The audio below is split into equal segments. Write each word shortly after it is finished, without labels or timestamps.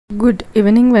Good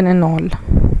evening one and all.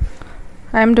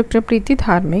 I am Dr. Preeti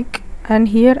Dharmik and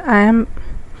here I am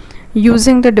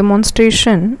using the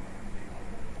demonstration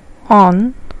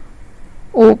on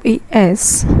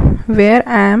OBS where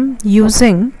I am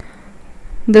using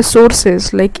the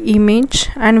sources like image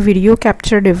and video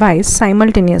capture device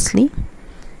simultaneously.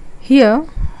 Here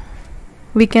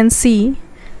we can see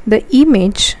the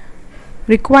image,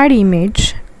 required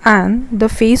image, and the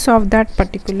face of that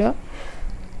particular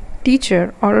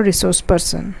teacher or a resource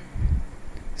person.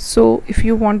 So if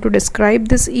you want to describe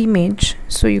this image,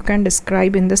 so you can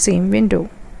describe in the same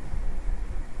window.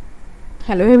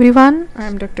 Hello everyone, I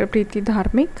am Dr. Preeti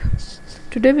Dharmik.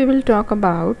 Today we will talk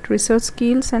about research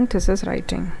skills and thesis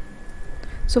writing.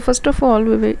 So first of all,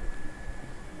 we will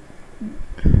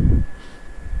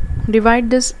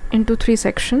divide this into three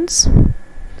sections: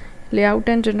 layout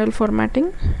and general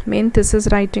formatting, main thesis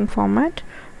writing format,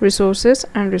 resources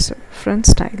and reference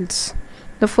styles.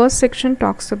 The first section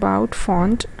talks about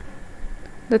font.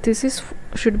 The thesis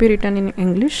should be written in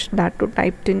English, that too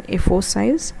typed in A4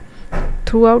 size.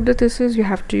 Throughout the thesis you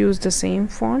have to use the same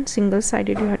font,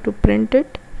 single-sided you have to print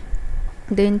it.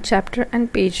 Then chapter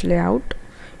and page layout,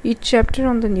 each chapter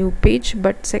on the new page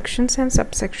but sections and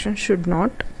subsections should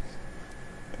not.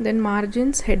 Then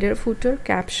margins, header, footer,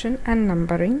 caption and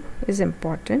numbering is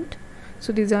important.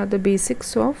 So these are the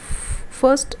basics of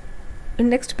first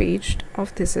index page of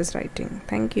thesis writing.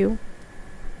 Thank you.